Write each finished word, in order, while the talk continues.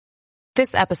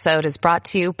This episode is brought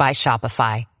to you by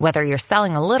Shopify. Whether you're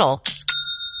selling a little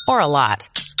or a lot,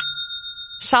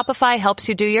 Shopify helps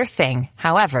you do your thing,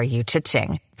 however you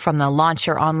cha-ching. From the launch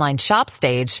your online shop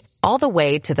stage, all the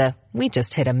way to the we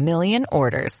just hit 1 million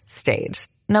orders stage.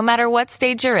 No matter what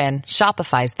stage you're in,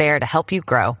 Shopify's there to help you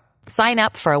grow. Sign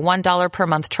up for a $1 per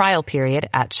month trial period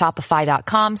at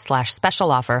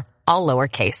shopify.com/special offer, all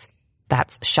lowercase.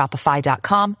 That's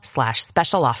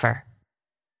shopify.com/special offer.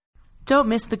 Don't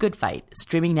miss The Good Fight,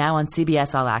 streaming now on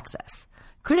CBS All Access.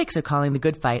 Critics are calling The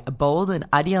Good Fight a bold and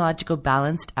ideological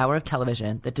balanced hour of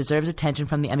television that deserves attention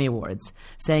from the Emmy Awards,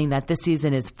 saying that this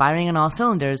season is firing on all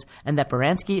cylinders and that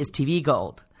Baranski is TV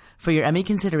gold. For your Emmy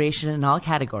consideration in all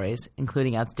categories,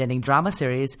 including Outstanding Drama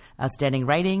Series, Outstanding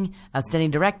Writing, Outstanding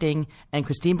Directing, and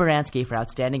Christine Baranski for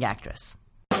Outstanding Actress.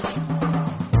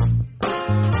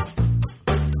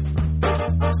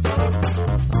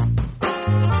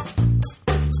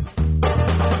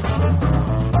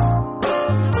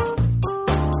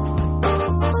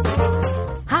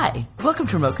 Hi, welcome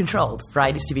to Remote Controlled,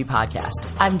 Variety's TV podcast.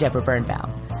 I'm Deborah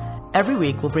Birnbaum. Every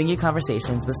week, we'll bring you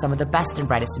conversations with some of the best and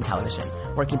brightest in television,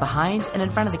 working behind and in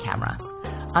front of the camera.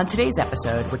 On today's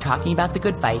episode, we're talking about The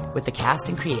Good Fight with the cast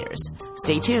and creators.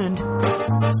 Stay tuned.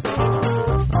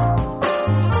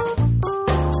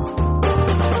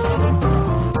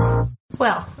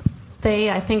 Well,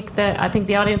 I think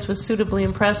the audience was suitably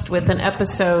impressed with an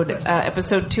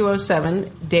episode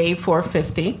 207, day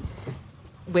 450,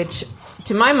 which,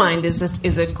 to my mind,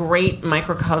 is a great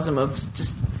microcosm of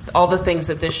just all the things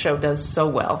that this show does so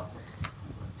well.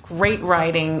 Great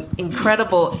writing,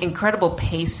 incredible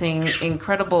pacing,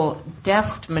 incredible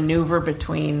deft maneuver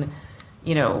between,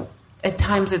 at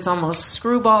times it's almost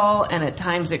screwball, and at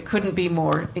times it couldn't be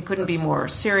more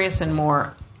serious and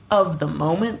more of the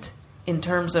moment in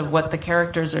terms of what the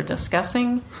characters are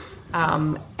discussing,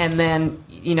 and then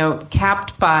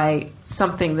capped by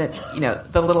something that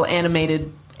the little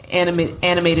animated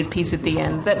piece at the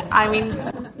end that, I mean,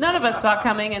 none of us saw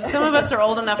coming, and some of us are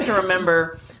old enough to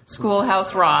remember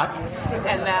Schoolhouse Rock,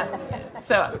 and that.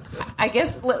 So I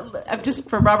guess just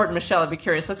for Robert and Michelle, I'd be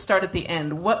curious. Let's start at the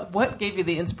end. What gave you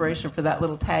the inspiration for that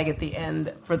little tag at the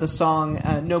end for the song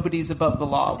 "Nobody's Above the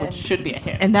Law," which should be a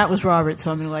hit? And that was Robert,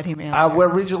 so I'm going to let him answer. Well,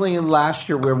 originally last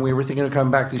year, when we were thinking of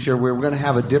coming back this year, we were going to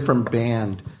have a different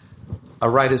band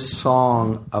write a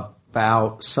song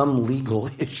about some legal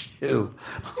issue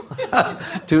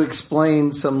to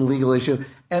explain some legal issue.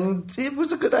 And it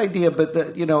was a good idea, but,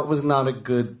 it was not a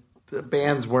good... The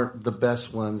bands weren't the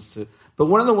best ones. But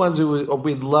one of the ones who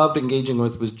we loved engaging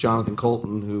with was Jonathan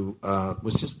Colton, who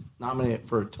was just nominated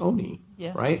for a Tony,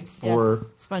 right? For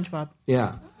SpongeBob.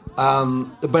 Yeah.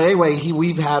 But anyway,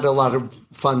 we've had a lot of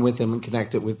fun with him and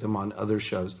connected with him on other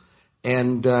shows.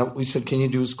 And we said, can you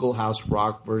do a Schoolhouse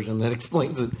Rock version that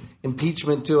explains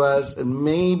impeachment to us and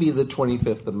maybe the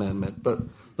 25th Amendment? But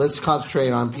let's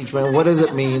concentrate on impeachment. What does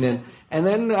it mean? And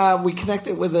then we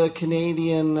connected with a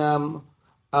Canadian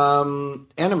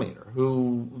animator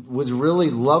who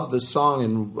really loved the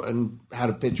song and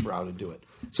had a pitch for how to do it.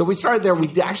 So we started there. We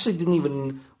actually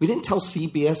didn't tell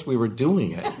CBS we were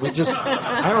doing it. We just,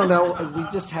 I don't know, we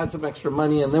just had some extra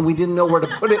money, and then we didn't know where to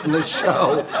put it in the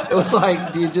show. It was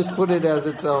like, do you just put it as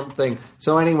its own thing?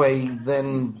 So anyway,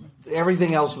 then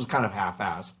everything else was kind of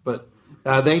half-assed, but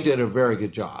they did a very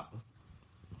good job.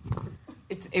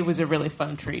 It was a really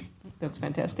fun treat. That's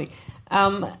fantastic.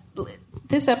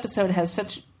 This episode has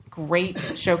such great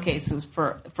showcases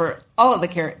for all of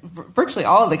the virtually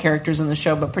all of the characters in the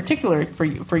show, but particularly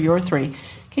for your three.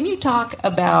 Can you talk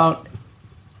about,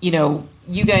 you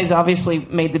guys obviously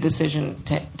made the decision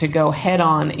to go head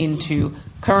on into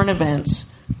current events,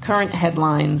 current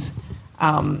headlines.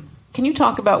 Can you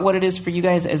talk about what it is for you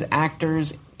guys as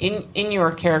actors in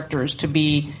your characters to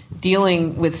be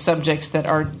dealing with subjects that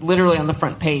are literally on the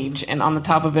front page and on the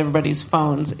top of everybody's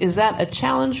phones? Is that a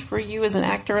challenge for you as an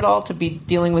actor at all, to be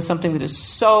dealing with something that is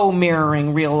so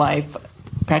mirroring real life,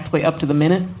 practically up to the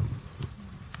minute?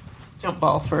 Jump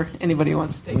ball for anybody who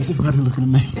wants to take it. Why is everybody looking at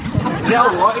me?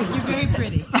 You're very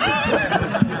pretty.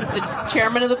 The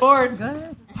chairman of the board. Go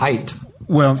ahead. Height.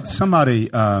 Well,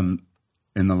 somebody in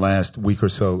the last week or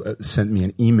so sent me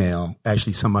an email,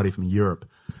 actually somebody from Europe,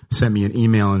 sent me an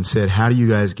email and said, how do you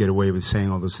guys get away with saying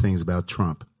all those things about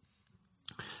Trump?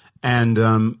 And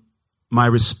my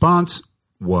response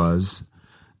was,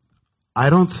 I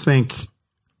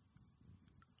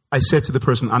said to the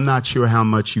person, I'm not sure how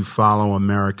much you follow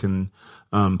American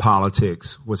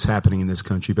politics, what's happening in this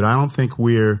country, but I don't think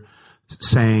we're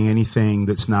saying anything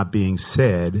that's not being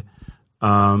said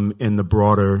in the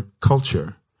broader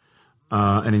culture.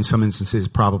 and in some instances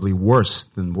probably worse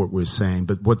than what we're saying.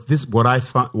 But what I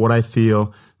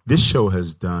feel this show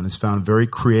has done is found very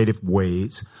creative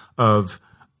ways of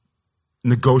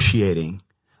negotiating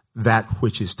that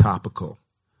which is topical.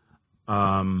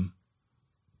 To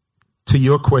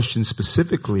your question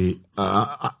specifically,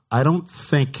 I don't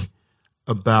think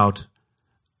about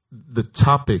the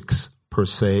topics per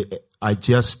se. I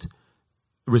just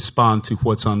respond to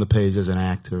what's on the page as an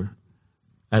actor,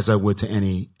 as I would to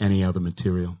any other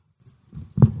material.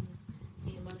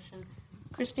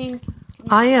 Christine?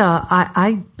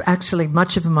 I actually,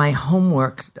 much of my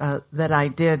homework that I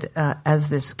did as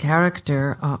this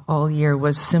character all year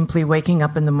was simply waking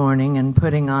up in the morning and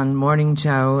putting on Morning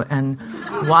Joe and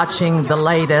watching the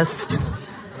latest.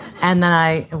 And then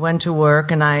I went to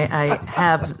work, and I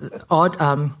have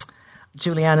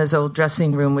Juliana's old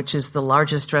dressing room, which is the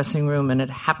largest dressing room, and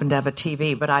it happened to have a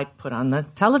TV, but I'd put on the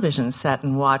television set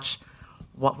and watch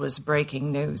what was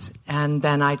breaking news. And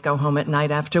then I'd go home at night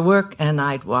after work, and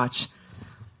I'd watch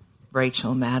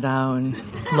Rachel Maddow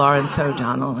and Lawrence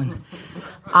O'Donnell. And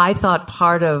I thought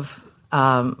part of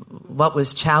what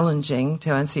was challenging,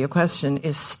 to answer your question,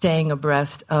 is staying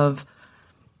abreast of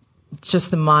just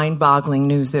the mind-boggling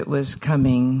news that was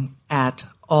coming at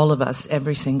all of us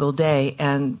every single day.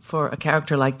 And for a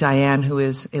character like Diane, who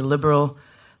is a liberal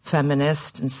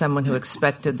feminist and someone who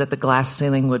expected that the glass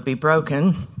ceiling would be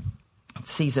broken,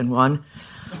 season 1,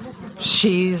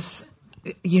 she's,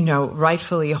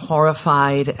 rightfully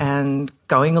horrified and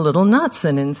going a little nuts.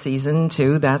 And in season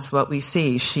 2, that's what we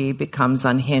see. She becomes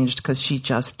unhinged because she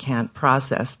just can't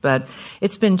process. But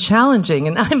it's been challenging,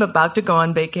 and I'm about to go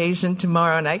on vacation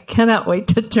tomorrow, and I cannot wait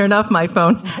to turn off my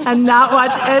phone and not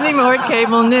watch any more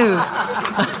cable news.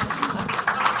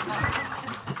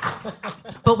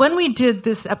 But when we did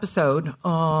this episode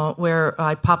where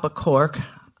I pop a cork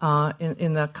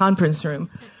in the conference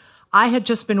room, I had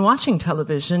just been watching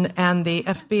television, and the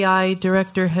FBI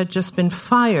director had just been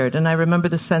fired. And I remember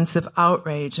the sense of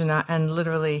outrage and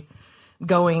literally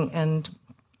going and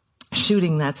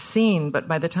shooting that scene. But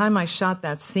by the time I shot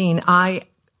that scene, I,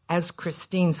 as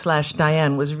Christine /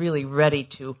 Diane, was really ready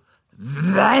to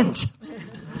vent.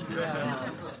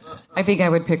 I think I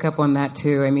would pick up on that,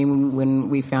 too. I mean, when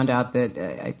we found out that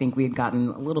I think we had gotten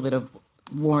a little bit of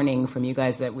warning from you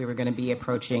guys that we were going to be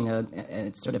approaching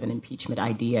a sort of an impeachment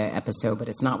idea episode, but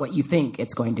it's not what you think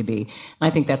it's going to be. And I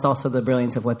think that's also the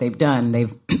brilliance of what they've done.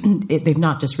 They've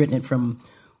not just written it from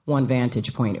one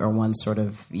vantage point or one sort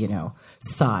of,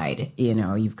 side.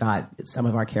 You've got some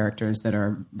of our characters that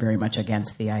are very much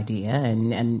against the idea,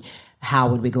 and how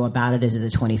would we go about it? Is it the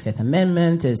 25th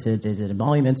Amendment? Is it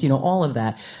emoluments? All of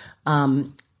that.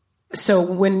 So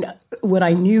when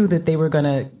I knew that they were going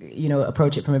to,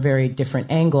 approach it from a very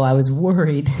different angle, I was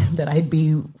worried that I'd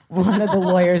be one of the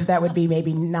lawyers that would be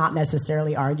maybe not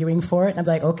necessarily arguing for it. And I'm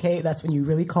like, okay, that's when you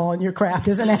really call on your craft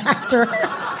as an actor.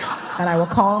 And I will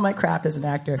call on my craft as an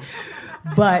actor.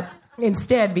 But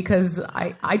instead, because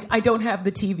I don't have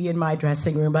the TV in my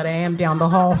dressing room, but I am down the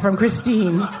hall from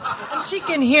Christine. She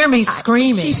can hear me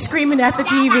screaming. She's screaming at the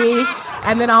TV.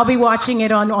 And then I'll be watching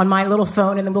it on my little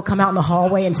phone, and then we'll come out in the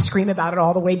hallway and scream about it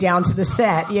all the way down to the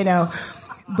set,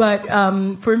 But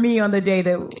for me, on the day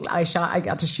that I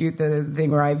got to shoot the thing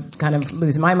where I kind of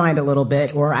lose my mind a little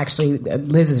bit, or actually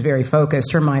Liz is very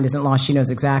focused. Her mind isn't lost. She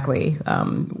knows exactly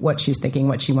what she's thinking,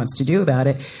 what she wants to do about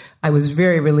it. I was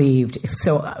very relieved.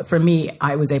 So for me,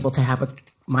 I was able to have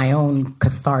my own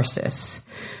catharsis.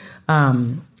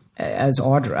 As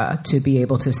Audra, to be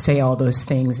able to say all those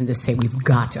things and to say we've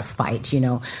got to fight,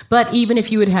 But even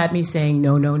if you had me saying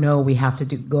no, we have to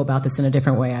go about this in a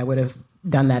different way, I would have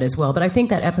done that as well. But I think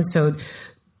that episode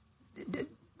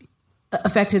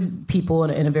affected people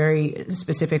in a very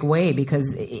specific way,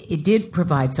 because it did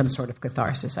provide some sort of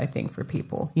catharsis, I think, for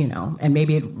people, and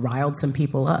maybe it riled some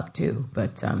people up too.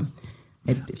 But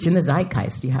it's in the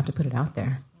zeitgeist. You have to put it out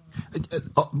there.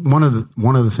 One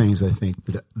of the things I think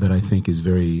that I think is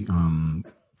very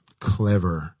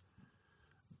clever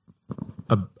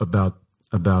about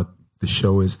the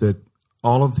show is that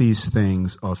all of these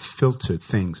things are filtered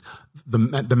things.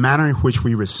 The manner in which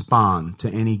we respond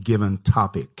to any given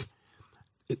topic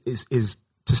is,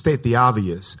 to state the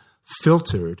obvious,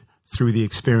 filtered through the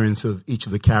experience of each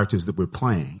of the characters that we're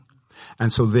playing,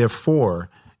 and so therefore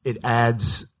it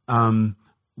adds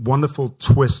wonderful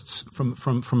twists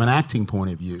from an acting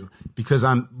point of view,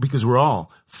 because we're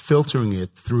all filtering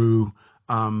it through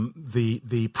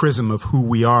the prism of who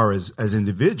we are as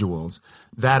individuals.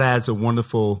 That adds a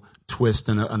wonderful twist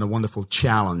and a wonderful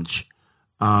challenge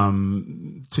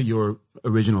to your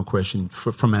original question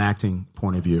from an acting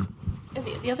point of view.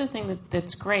 The other thing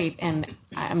that's great, and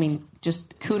I mean,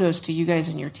 just kudos to you guys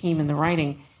and your team in the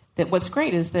writing, that what's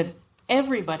great is that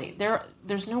everybody,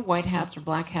 there's no white hats or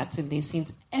black hats in these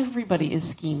scenes. Everybody is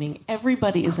scheming.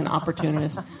 Everybody is an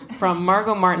opportunist. From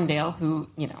Margot Martindale, who,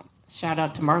 shout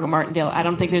out to Margot Martindale. I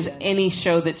don't think there's any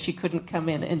show that she couldn't come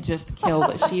in and just kill,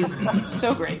 but she's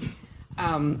so great.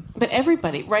 But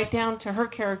everybody, right down to her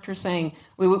character saying,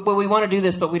 we want to do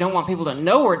this, but we don't want people to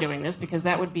know we're doing this because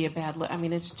that would be a bad look. I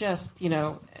mean, it's just,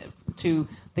 to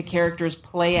the characters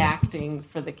play acting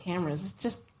for the cameras. It's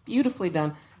just beautifully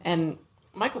done. And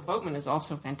Michael Boatman is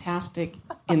also fantastic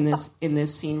in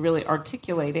this scene, really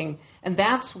articulating, and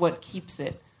that's what keeps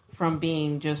it from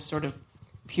being just sort of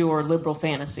pure liberal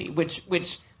fantasy, which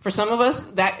for some of us,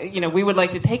 that we would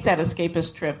like to take that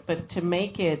escapist trip, but to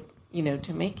make it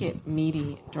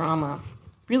meaty drama,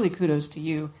 really kudos to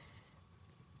you.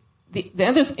 The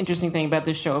other interesting thing about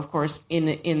this show, of course,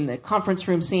 in the conference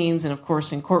room scenes and of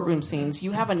course in courtroom scenes,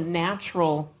 you have a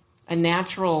natural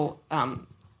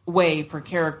way for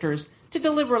characters to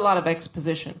deliver a lot of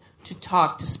exposition, to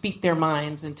talk, to speak their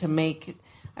minds, and to make.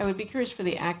 I would be curious for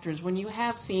the actors, when you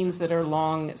have scenes that are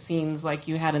long scenes like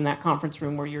you had in that conference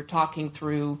room where you're talking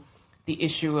through the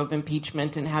issue of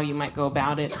impeachment and how you might go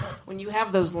about it, when you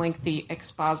have those lengthy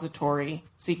expository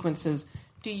sequences,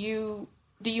 do you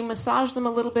massage them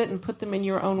a little bit and put them in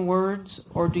your own words,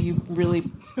 or do you really...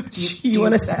 You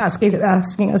want us asking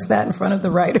us that in front of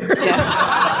the writer? Yes.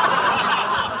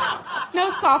 No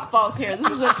softballs here.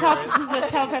 This is a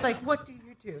tough... It's like, what do you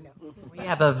do? No. We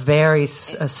have a very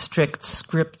strict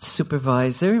script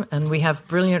supervisor, and we have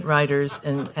brilliant writers,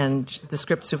 and the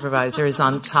script supervisor is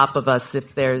on top of us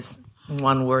if there's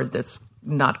one word that's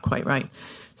not quite right.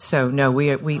 So, no,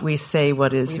 we say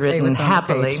what is written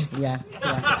happily. Yeah.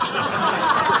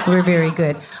 We're very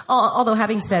good. Although,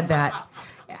 having said that,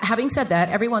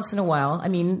 every once in a while, I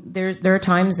mean, there are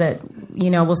times that,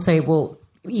 we'll say, well,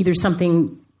 either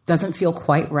something doesn't feel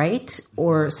quite right,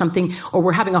 or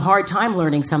we're having a hard time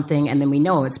learning something, and then we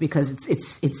know it's because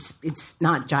it's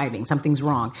not jiving, something's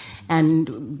wrong,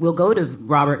 and we'll go to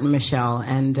Robert and Michelle,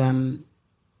 and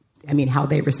how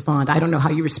they respond. I don't know how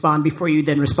you respond before you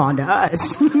then respond to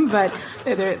us, but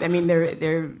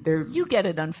they're. You get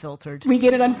it unfiltered. We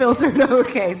get it unfiltered.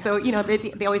 Okay, so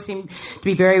they always seem to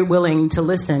be very willing to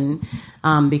listen,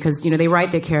 because they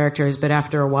write their characters, but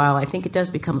after a while, I think it does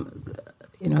become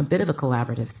a bit of a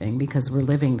collaborative thing because we're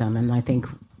living them, and I think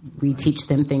we teach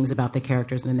them things about the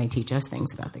characters, and then they teach us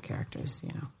things about the characters.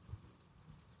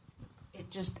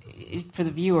 For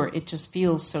the viewer, it just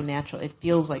feels so natural. It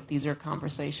feels like these are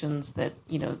conversations that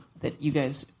that you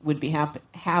guys would be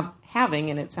having,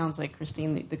 and it sounds like,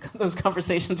 Christine, those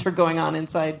conversations are going on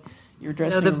inside your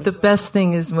dressing room. The best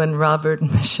thing is when Robert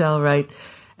and Michelle write,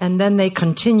 and then they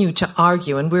continue to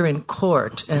argue, and we're in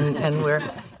court, and we're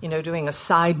doing a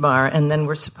sidebar, and then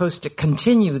we're supposed to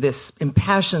continue this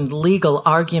impassioned legal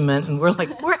argument, and we're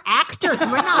like, we're actors,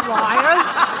 we're not lawyers.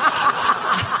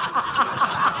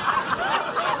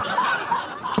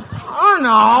 Oh,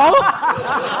 no.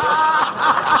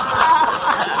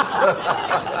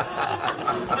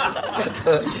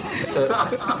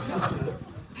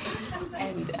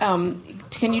 And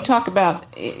can you talk about,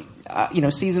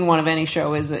 season one of any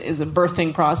show is a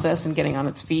birthing process and getting on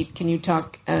its feet. Can you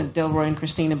talk, Delroy and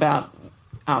Christine, about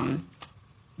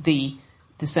the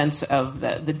sense of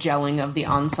the gelling of the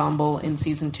ensemble in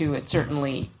season two? It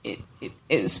certainly,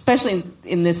 especially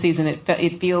in this season,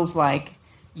 it feels like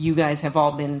you guys have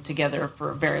all been together for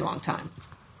a very long time.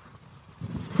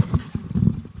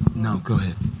 No, go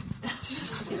ahead.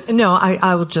 No,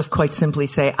 I will just quite simply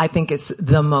say I think it's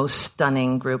the most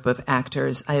stunning group of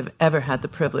actors I have ever had the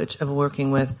privilege of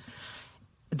working with.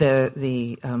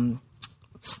 The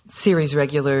series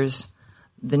regulars,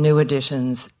 the new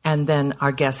additions, and then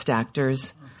our guest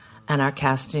actors. And our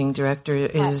casting director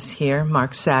is here,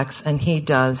 Mark Sachs, and he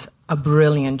does a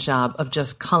brilliant job of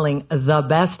just culling the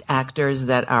best actors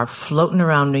that are floating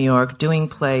around New York, doing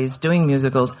plays, doing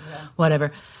musicals,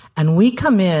 whatever. And we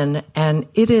come in, and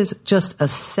it is just a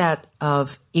set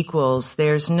of equals.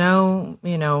 There's no,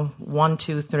 1,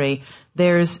 2, 3.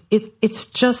 It's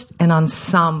just an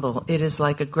ensemble. It is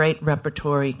like a great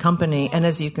repertory company. And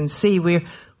as you can see, we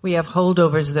have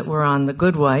holdovers that were on The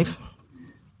Good Wife,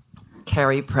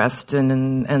 Carrie Preston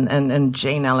and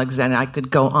Jane Alexander. I could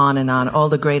go on and on. All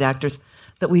the great actors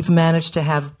that we've managed to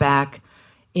have back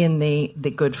in the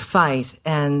Good Fight.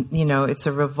 And, it's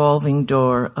a revolving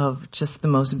door of just the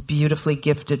most beautifully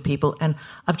gifted people. And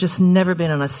I've just never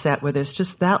been on a set where there's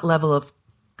just that level of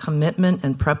commitment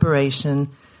and preparation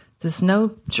There's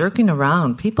no jerking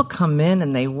around. People come in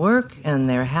and they work and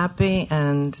they're happy,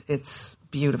 and it's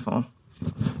beautiful.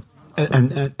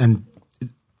 And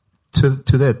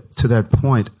to that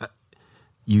point,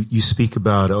 you speak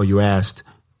about, or you asked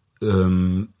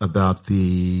about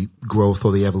the growth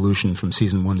or the evolution from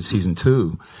season 1 to season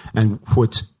 2, and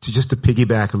just to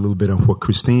piggyback a little bit on what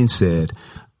Christine said.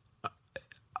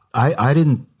 I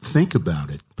didn't think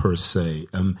about it per se.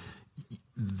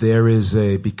 There is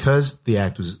because the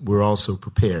actors were also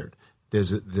prepared.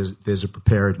 There's a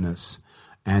preparedness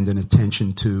and an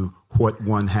attention to what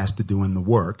one has to do in the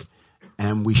work,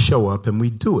 and we show up and we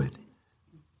do it.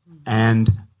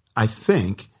 And I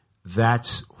think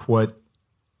that's what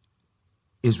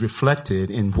is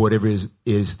reflected in whatever is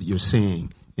that you're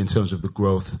seeing in terms of the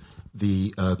growth,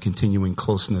 the continuing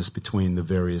closeness between the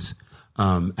various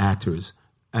actors.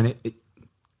 And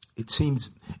it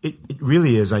seems, it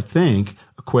really is, I think,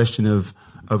 a question of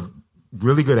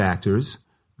really good actors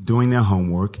doing their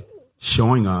homework,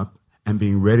 showing up, and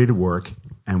being ready to work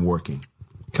and working.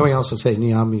 Can we also say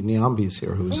Niambi's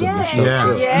here, who's in the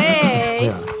show too? Yay!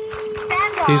 Yeah.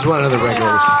 He's one of the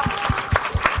regulars.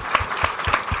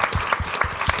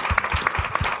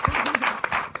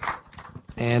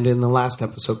 And in the last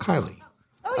episode, Kylie,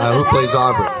 who plays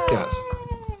Aubrey. Yes.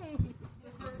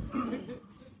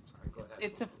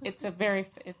 It's a very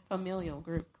familial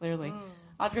group, clearly.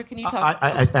 Audra, can you talk?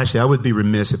 I would be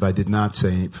remiss if I did not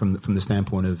say, from the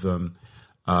standpoint of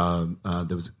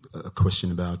there was a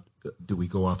question about do we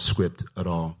go off script at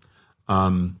all.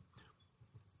 I've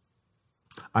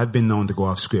been known to go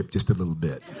off script just a little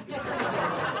bit,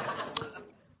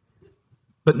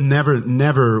 but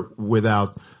never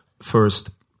without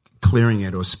first clearing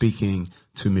it or speaking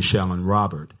to Michelle and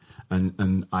Robert.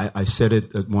 And I said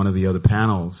it at one of the other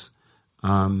panels.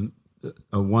 A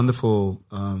wonderful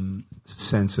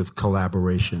sense of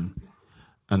collaboration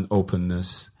and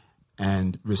openness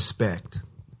and respect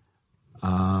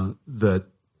that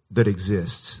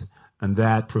exists, and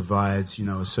that provides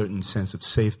a certain sense of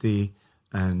safety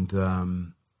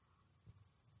and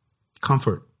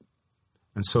comfort.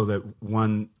 And so that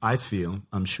I feel,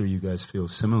 I'm sure you guys feel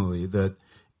similarly, that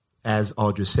as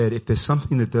Audra said, if there's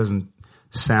something that doesn't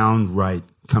sound right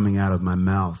coming out of my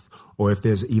mouth, or if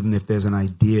there's an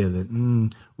idea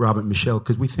that, Robert, Michelle,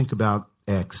 could we think about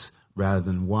X rather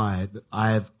than Y?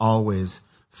 I've always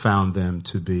found them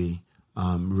to be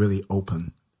really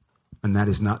open, and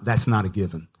that's not a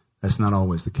given. That's not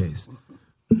always the case.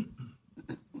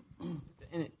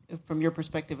 And from your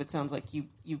perspective, it sounds like you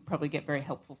probably get very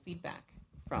helpful feedback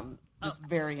from this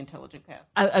very intelligent cast.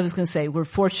 I was going to say, we're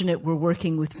fortunate we're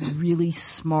working with really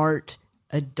smart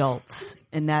adults,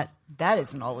 and that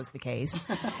isn't always the case.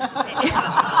 Talk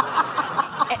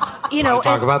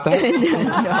about that?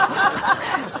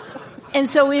 No. And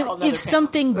so if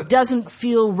something doesn't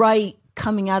feel right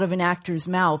coming out of an actor's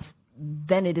mouth,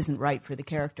 then it isn't right for the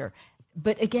character.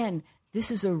 But again, this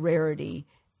is a rarity,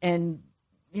 and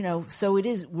so it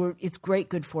is. It's great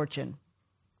good fortune.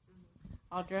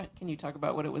 Audra, can you talk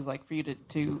about what it was like for you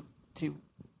to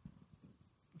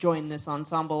join this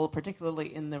ensemble,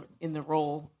 particularly in the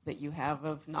role that you have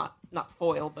of not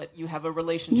foil, but you have a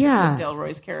relationship with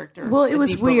Delroy's character? Well, it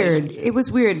was weird. It was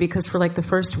weird because for like the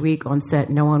first week on set,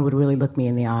 no one would really look me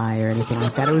in the eye or anything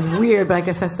like that. It was weird, but I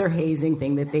guess that's their hazing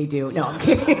thing that they do. No, I'm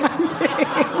kidding.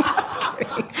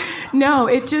 No,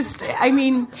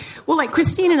 like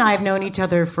Christine and I have known each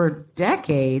other for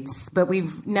decades, but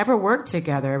we've never worked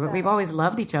together, but we've always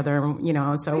loved each other,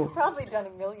 so. We've probably done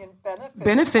a million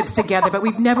benefits together, but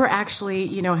we've never actually,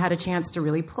 had a chance to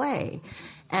really play.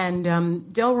 And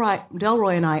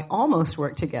Delroy and I almost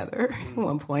worked together at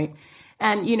one point.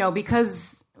 And,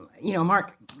 because,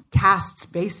 Mark casts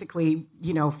basically,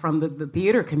 from the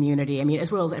theater community,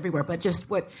 as well as everywhere, but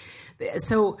just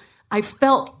so I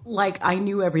felt like I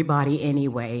knew everybody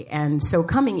anyway. And so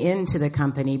coming into the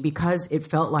company, because it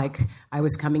felt like I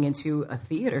was coming into a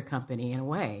theater company in a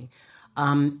way,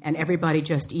 and everybody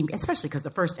just, especially because the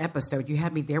first episode, you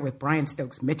had me there with Brian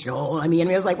Stokes Mitchell. I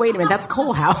was like, wait a minute, that's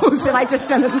Cole House. And I just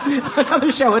done another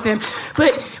show with him.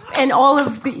 And all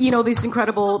of the, these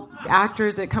incredible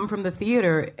actors that come from the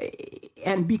theater.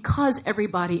 And because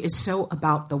everybody is so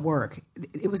about the work,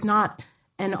 it was not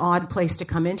an odd place to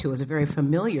come into. It was a very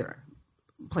familiar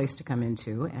place to come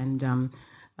into, and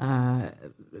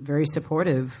very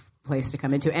supportive place to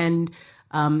come into. And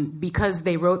because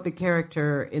they wrote the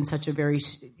character in such a very,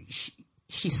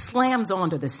 she slams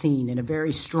onto the scene in a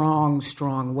very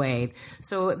strong way.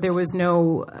 So there was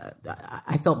no,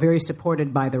 I felt very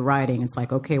supported by the writing. It's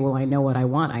like, okay, well, I know what I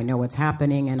want. I know what's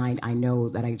happening, and I know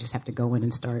that I just have to go in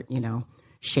and start,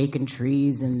 shaking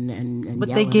trees and But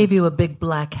yelling. they gave you a big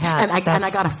black hat. And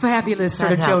I got a fabulous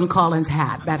sort of Joan Collins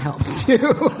hat. That helps too.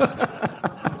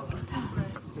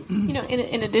 You know,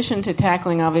 in addition to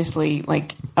tackling, obviously,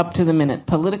 like up-to-the-minute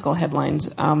political headlines,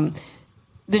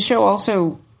 the show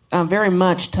also very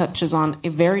much touches on a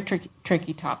very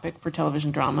tricky topic for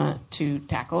television drama to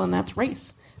tackle, and that's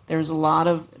race.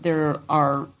 There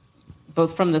are,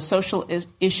 both from the social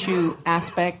issue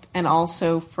aspect and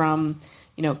also from,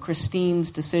 you know,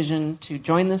 Christine's decision to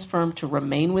join this firm, to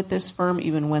remain with this firm,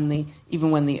 even when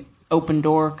the open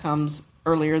door comes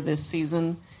earlier this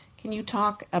season. Can you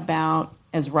talk about,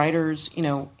 as writers, you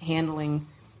know, handling?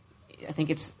 I think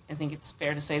it's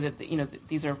fair to say that, you know,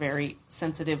 these are very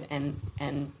sensitive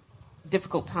and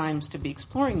difficult times to be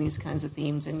exploring these kinds of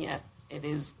themes, and yet it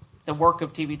is the work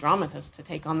of TV dramatists to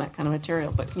take on that kind of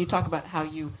material. But can you talk about how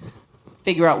you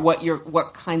figure out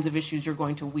what kinds of issues you're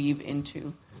going to weave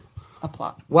into a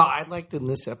plot? Well, I liked in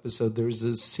this episode there's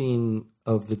a scene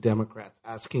of the Democrats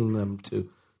asking them to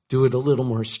do it a little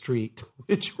more street,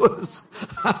 which was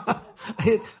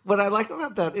what I like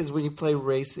about that is when you play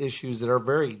race issues that are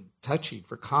very touchy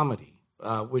for comedy,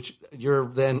 which your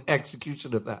then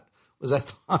execution of that was, I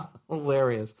thought,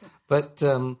 hilarious. But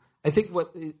I think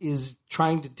what is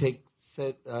trying to take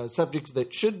subjects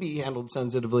that should be handled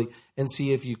sensitively and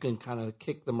see if you can kind of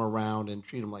kick them around and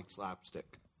treat them like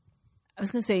slapstick. I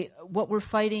was going to say, what we're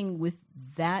fighting with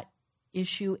that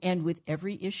issue and with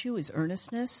every issue is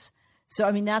earnestness. So,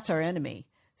 I mean, that's our enemy.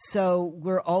 So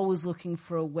we're always looking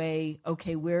for a way,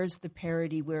 okay, where's the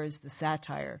parody, where's the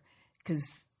satire?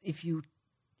 Because if you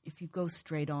go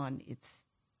straight on, it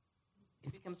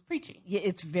becomes preachy. Yeah,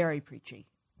 it's very preachy.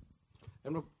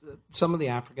 And some of the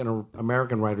African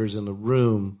American writers in the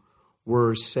room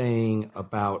were saying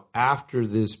about after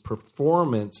this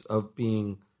performance of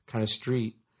being kind of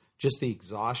street, just the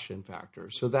exhaustion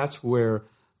factor. So that's where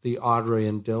the Audrey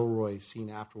and Delroy scene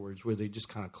afterwards, where they just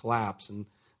kind of collapse. And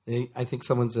I think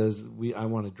someone says, I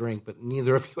want to drink, but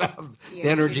neither of you have the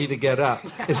energy to get up.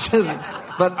 It's just,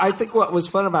 but I think what was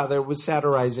fun about it was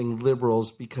satirizing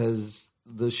liberals, because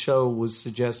the show was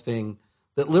suggesting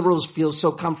that liberals feel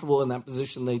so comfortable in that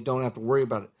position they don't have to worry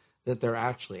about it, that they're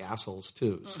actually assholes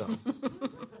too. So,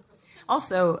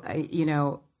 also, you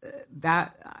know,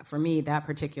 that for me, that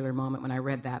particular moment when I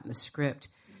read that in the script,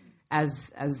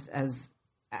 as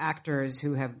actors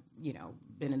who have, you know,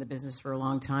 been in the business for a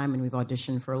long time and we've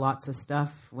auditioned for lots of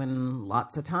stuff, when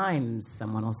lots of times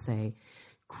someone will say,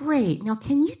 "Great, now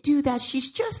can you do that?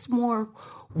 She's just more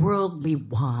worldly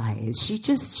wise.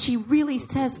 She really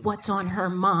says what's on her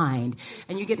mind."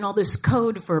 And you're getting all this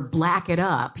code for black it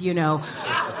up, you know.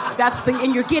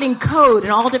 And you're getting code in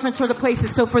all different sort of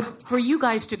places. So for you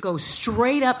guys to go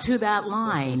straight up to that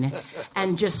line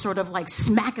and just sort of like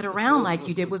smack it around like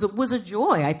you did was a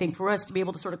joy, I think, for us to be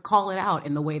able to sort of call it out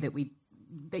in the way that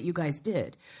you guys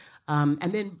did.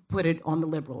 And then put it on the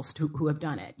liberals who have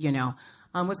done it, you know.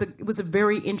 It was a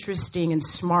very interesting and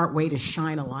smart way to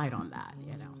shine a light on that,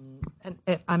 you know.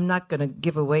 And I'm not going to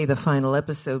give away the final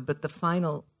episode, but the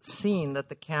final scene that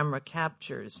the camera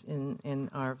captures in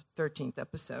our 13th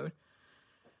episode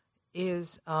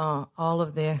is all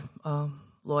of the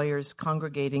lawyers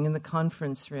congregating in the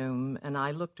conference room. And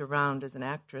I looked around as an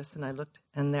actress,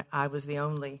 and I was the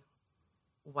only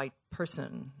white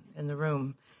person in the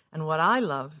room. And what I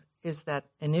love is that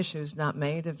an issue's not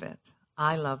made of it.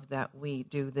 I love that we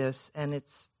do this, and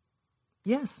it's,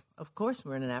 yes, of course,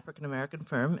 we're in an African-American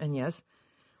firm, and yes,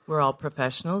 we're all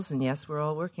professionals, and yes, we're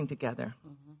all working together.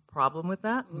 Mm-hmm. Problem with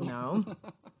that? No.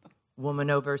 Woman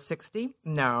over 60?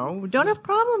 No. We don't have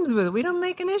problems with it. We don't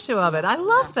make an issue of it. I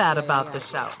love that about the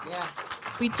show. Yeah.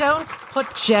 We don't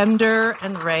put gender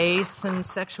and race and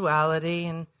sexuality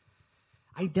and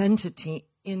identity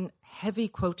in heavy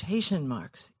quotation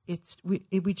marks.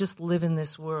 We just live in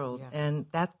this world, and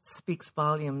that speaks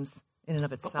volumes in and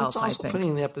of itself. What's also funny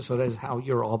in the episode is how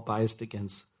you're all biased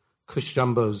against Cush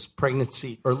Jumbo's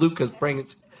pregnancy, or Luca's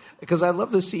pregnancy, because I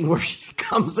love the scene where she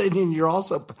comes in and you're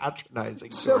also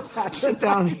patronizing. So sit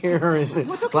down here and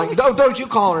like, no, don't you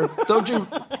call her, don't you?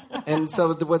 And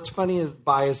so what's funny is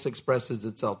bias expresses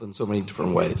itself in so many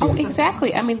different ways. Oh,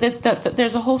 exactly. I mean,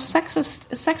 there's a whole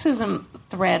sexism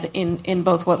thread in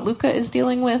both what Luca is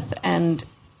dealing with, and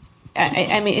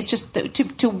I mean, it's just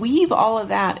to weave all of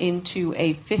that into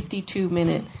a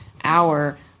 52-minute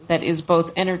hour that is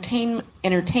both entertaining,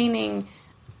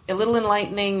 a little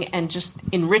enlightening, and just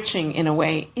enriching in a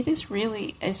way.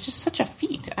 It's just such a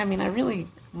feat. I mean, I really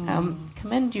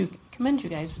commend you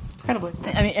guys incredibly.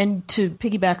 I mean, and to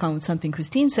piggyback on something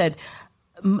Christine said,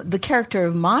 the character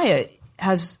of Maya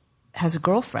has a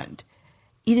girlfriend.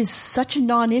 It is such a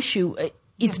non-issue.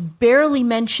 It's barely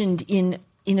mentioned in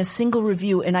a single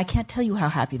review, and I can't tell you how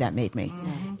happy that made me.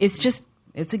 Mm-hmm.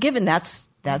 It's a given. That's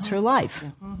her life.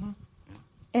 Mm-hmm.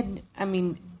 And I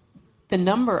mean, the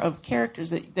number of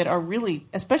characters that are really,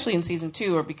 especially in season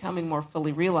 2, are becoming more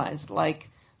fully realized, like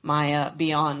Maya,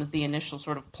 beyond the initial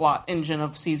sort of plot engine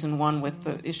of season 1 with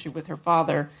the issue with her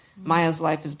father. Maya's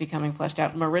life is becoming fleshed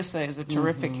out. Marissa is a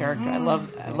terrific character. I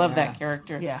love that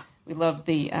character. Yeah. We love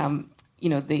the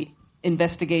the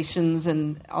investigations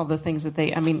and all the things that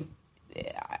they. I mean,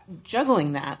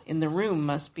 juggling that in the room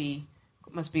must be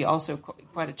also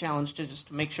quite a challenge to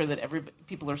make sure that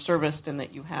people are serviced and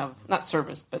that you have not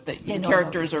serviced, but that the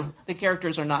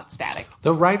characters are not static.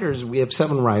 The writers, we have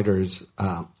 7 writers.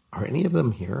 Are any of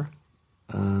them here?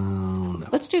 No.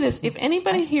 Let's do this. If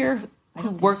anybody here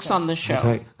who works on the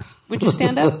show, would you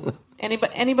stand up?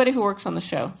 Anybody who works on the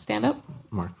show, stand up.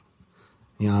 Mark,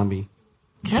 Yambi.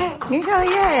 Yeah.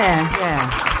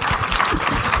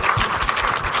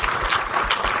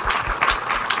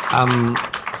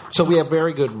 So we have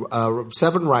very good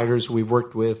 7 writers we've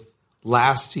worked with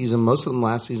last season, most of them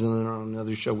last season, and on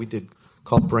another show we did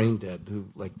called Brain Dead, who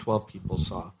like 12 people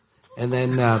saw. And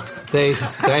then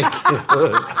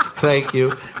thank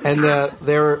you. And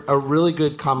they're a really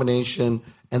good combination,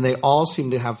 and they all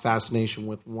seem to have fascination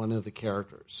with one of the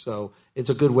characters. So it's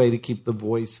a good way to keep the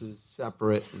voices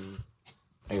separate. And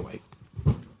anyway,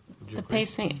 the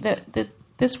pacing,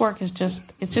 this work is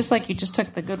it's just like you just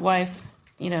took The Good Wife,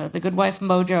 the Good Wife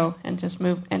mojo, and just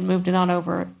moved it on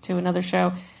over to another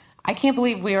show. I can't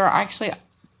believe we are actually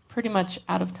pretty much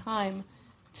out of time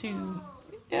to.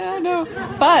 Yeah, I know.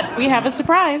 But we have a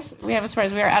surprise. We are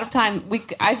out of time.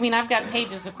 I've got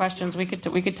pages of questions. We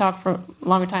could talk for a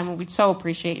longer time, and we'd so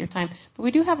appreciate your time. But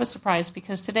we do have a surprise,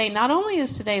 because today, not only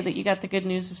is today that you got the good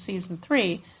news of season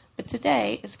 3, but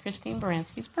today is Christine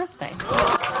Baranski's birthday.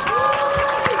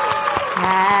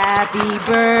 Happy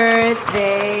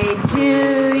birthday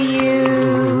to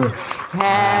you.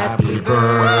 Happy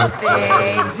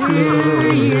birthday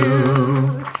to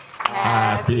you.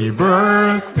 Happy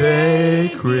birthday,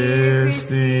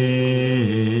 Christine.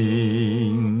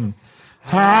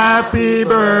 Happy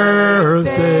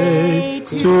birthday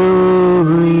to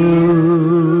you.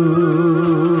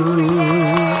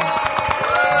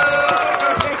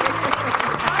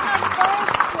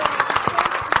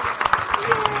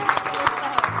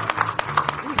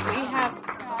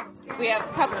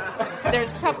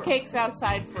 There's cupcakes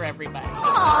outside for everybody.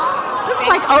 This is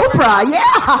like Oprah,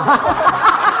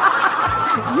 yeah.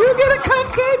 You get a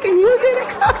cupcake and you get a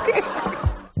cupcake.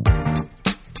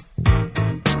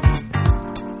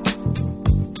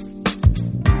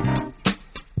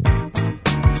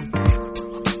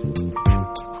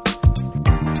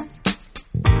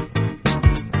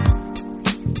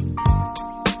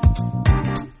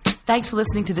 Thanks for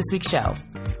listening to this week's show.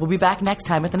 We'll be back next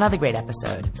time with another great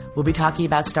episode. We'll be talking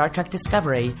about Star Trek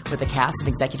Discovery with the cast and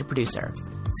executive producer.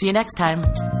 See you next time.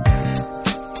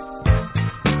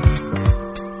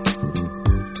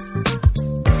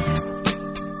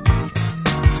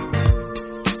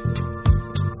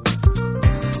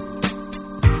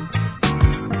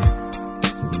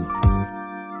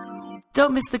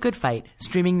 Don't miss The Good Fight,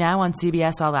 streaming now on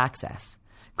CBS All Access.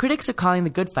 Critics are calling The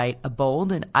Good Fight a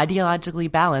bold and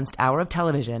ideologically balanced hour of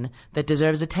television that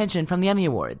deserves attention from the Emmy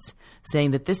Awards,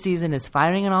 saying that this season is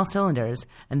firing on all cylinders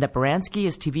and that Baranski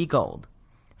is TV gold.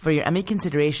 For your Emmy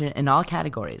consideration in all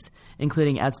categories,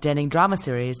 including Outstanding Drama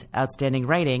Series, Outstanding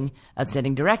Writing,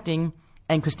 Outstanding Directing,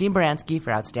 and Christine Baranski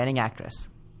for Outstanding Actress.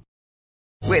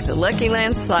 With the Lucky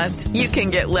Land Slots, you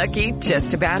can get lucky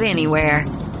just about anywhere.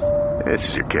 This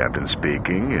is your captain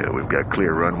speaking. We've got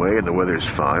clear runway and the weather's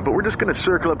fine, but we're just going to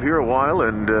circle up here a while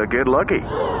and get lucky.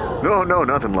 No,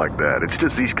 nothing like that. It's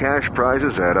just these cash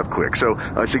prizes add up quick. So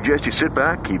I suggest you sit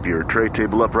back, keep your tray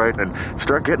table upright, and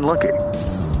start getting lucky.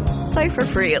 Play for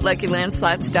free at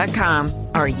LuckyLandSlots.com.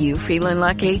 Are you feeling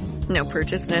lucky? No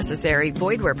purchase necessary.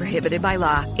 Void where prohibited by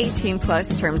law.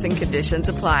 18+ terms and conditions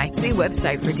apply. See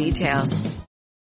website for details.